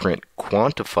posture print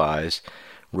quantifies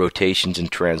rotations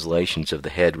and translations of the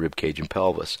head, rib cage, and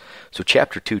pelvis. So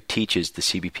Chapter 2 teaches the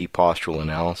CBP postural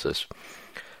analysis.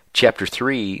 Chapter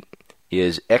 3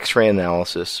 is X-ray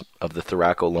analysis of the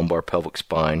thoracolumbar pelvic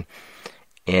spine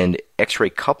and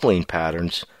X-ray coupling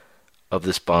patterns of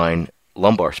the spine,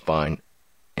 lumbar spine,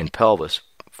 and pelvis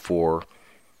for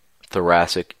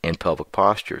thoracic and pelvic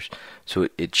postures. So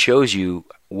it shows you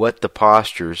what the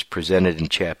postures presented in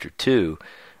Chapter 2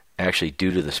 actually do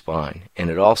to the spine,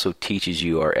 and it also teaches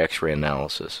you our X-ray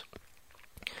analysis.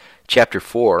 Chapter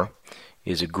 4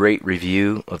 is a great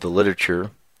review of the literature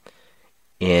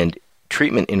and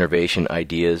treatment innovation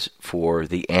ideas for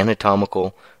the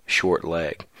anatomical short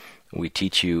leg. We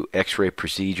teach you X-ray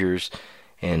procedures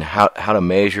and how to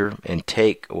measure and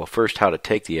take, well, first how to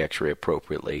take the X-ray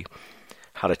appropriately,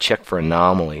 how to check for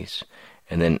anomalies,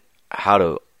 and then how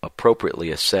to appropriately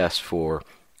assess for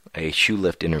a shoe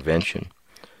lift intervention.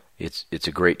 It's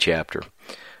a great chapter.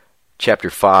 Chapter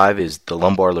 5 is the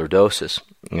lumbar lordosis,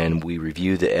 and we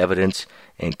review the evidence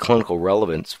and clinical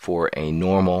relevance for a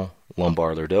normal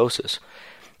lumbar lordosis.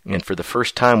 And for the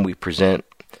first time, we present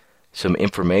some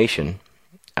information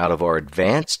out of our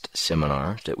advanced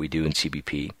seminar that we do in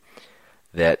CBP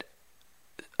that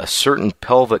a certain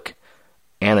pelvic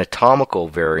anatomical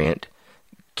variant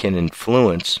can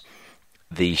influence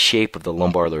the shape of the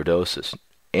lumbar lordosis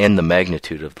and the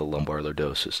magnitude of the lumbar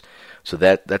lordosis. So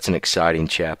that's an exciting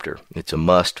chapter. It's a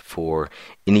must for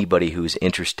anybody who's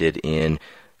interested in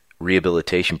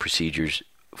rehabilitation procedures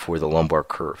for the lumbar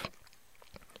curve.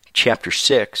 Chapter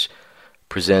 6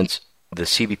 presents the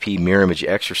CBP mirror image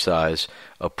exercise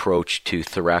approach to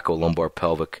thoracolumbar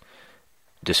pelvic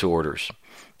disorders.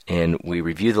 And we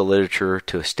review the literature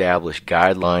to establish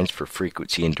guidelines for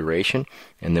frequency and duration,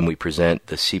 and then we present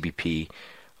the CBP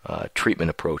treatment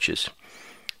approaches.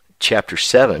 Chapter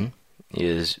 7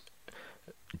 is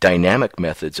dynamic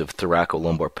methods of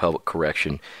thoracolumbar pelvic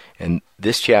correction, and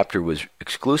this chapter was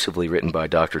exclusively written by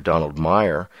Dr. Donald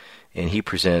Meyer, and he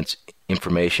presents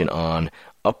information on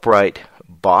upright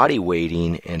body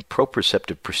weighting and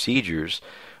proprioceptive procedures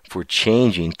for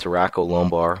changing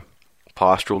thoracolumbar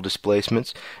postural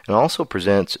displacements, and also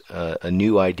presents a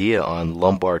new idea on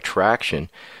lumbar traction,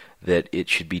 that it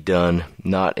should be done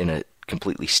not in a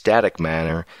completely static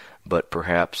manner, but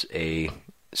perhaps a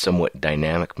somewhat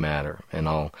dynamic manner, and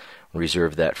I'll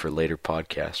reserve that for later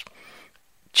podcasts.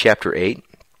 Chapter 8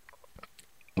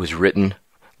 was written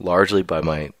largely by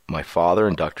my father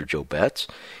and Dr. Joe Betts.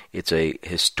 It's a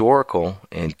historical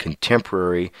and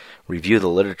contemporary review of the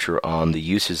literature on the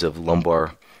uses of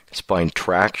lumbar spine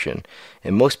traction.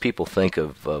 And most people think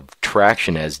of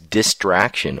traction as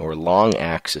distraction or long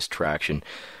axis traction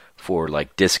for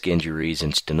like disc injuries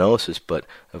and stenosis, but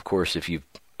of course if you've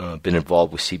been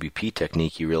involved with CBP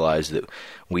technique, you realize that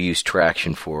we use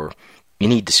traction for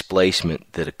any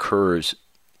displacement that occurs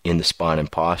in the spine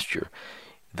and posture.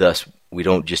 Thus, we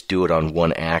don't just do it on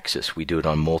one axis, we do it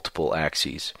on multiple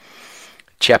axes.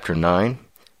 Chapter 9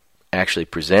 actually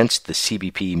presents the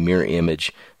CBP mirror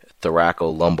image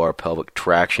thoracolumbar pelvic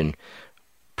traction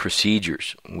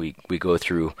procedures. We go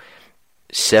through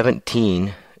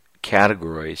 17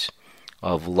 categories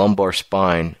of lumbar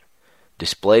spine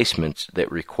displacements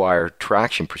that require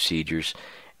traction procedures,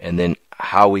 and then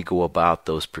how we go about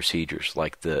those procedures,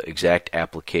 like the exact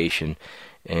application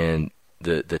and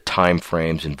the time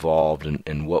frames involved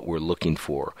and what we're looking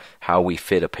for, how we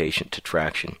fit a patient to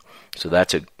traction. So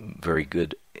that's a very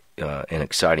good and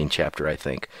exciting chapter, I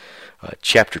think.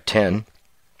 Chapter 10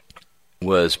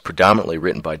 was predominantly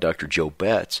written by Dr. Joe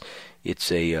Betts.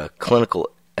 It's a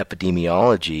clinical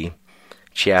epidemiology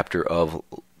chapter of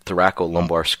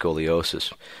thoracolumbar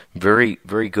scoliosis. Very,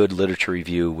 very good literature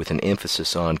review with an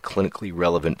emphasis on clinically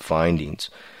relevant findings.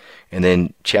 And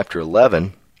then Chapter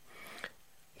 11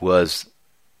 was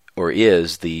or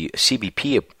is the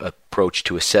CBP approach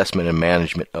to assessment and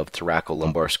management of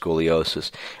thoracolumbar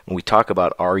scoliosis. And we talk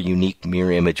about our unique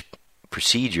mirror image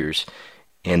procedures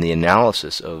and the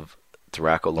analysis of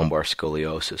thoracolumbar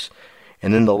scoliosis.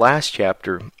 And then the last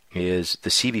chapter is the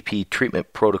CBP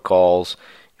treatment protocols,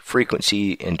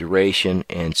 frequency and duration,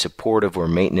 and supportive or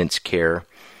maintenance care,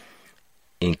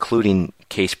 including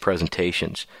case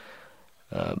presentations.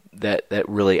 That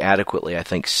really adequately, I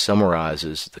think,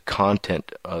 summarizes the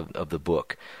content of the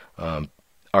book.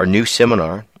 Our new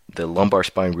seminar, the Lumbar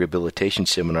Spine Rehabilitation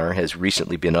Seminar, has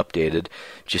recently been updated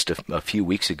just a few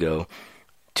weeks ago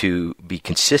to be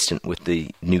consistent with the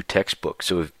new textbook.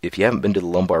 So if you haven't been to the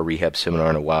lumbar rehab seminar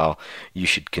in a while, you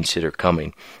should consider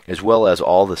coming, as well as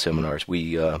all the seminars.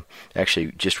 We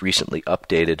actually just recently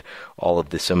updated all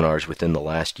of the seminars within the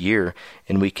last year,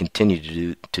 and we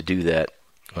continue to do that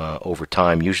over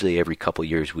time. Usually every couple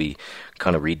years we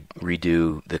kind of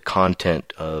redo the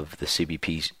content of the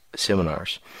CBP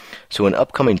seminars. So in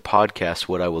upcoming podcasts,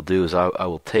 what I will do is I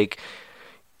will take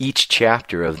each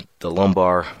chapter of the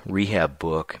lumbar rehab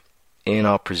book, and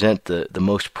I'll present the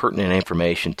most pertinent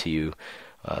information to you,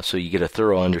 so you get a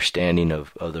thorough understanding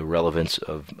of the relevance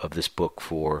of this book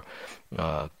for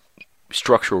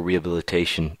structural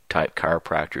rehabilitation type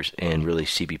chiropractors and really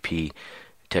CBP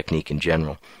technique in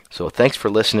general. So thanks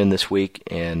for listening this week,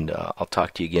 and I'll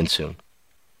talk to you again soon.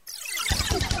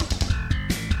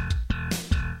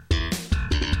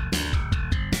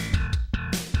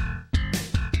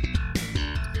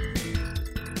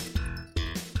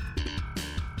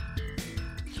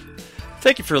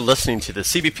 Thank you for listening to the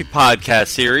CBP podcast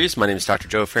series. My name is Dr.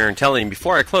 Joe Ferrantelli, and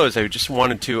before I close, I just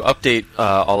wanted to update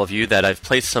all of you that I've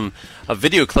placed some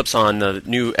video clips on the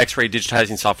new X-ray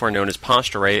digitizing software known as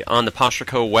PostureRay on the Posture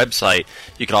Co. website.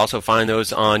 You can also find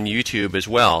those on YouTube as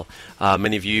well.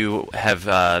 Many of you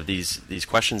have these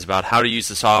questions about how to use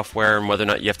the software and whether or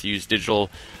not you have to use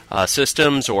digital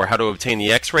systems or how to obtain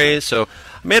the X-rays. So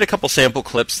I made a couple sample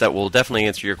clips that will definitely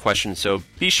answer your questions, so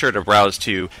be sure to browse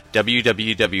to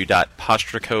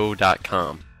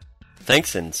www.postureco.com.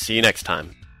 Thanks, and see you next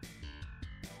time.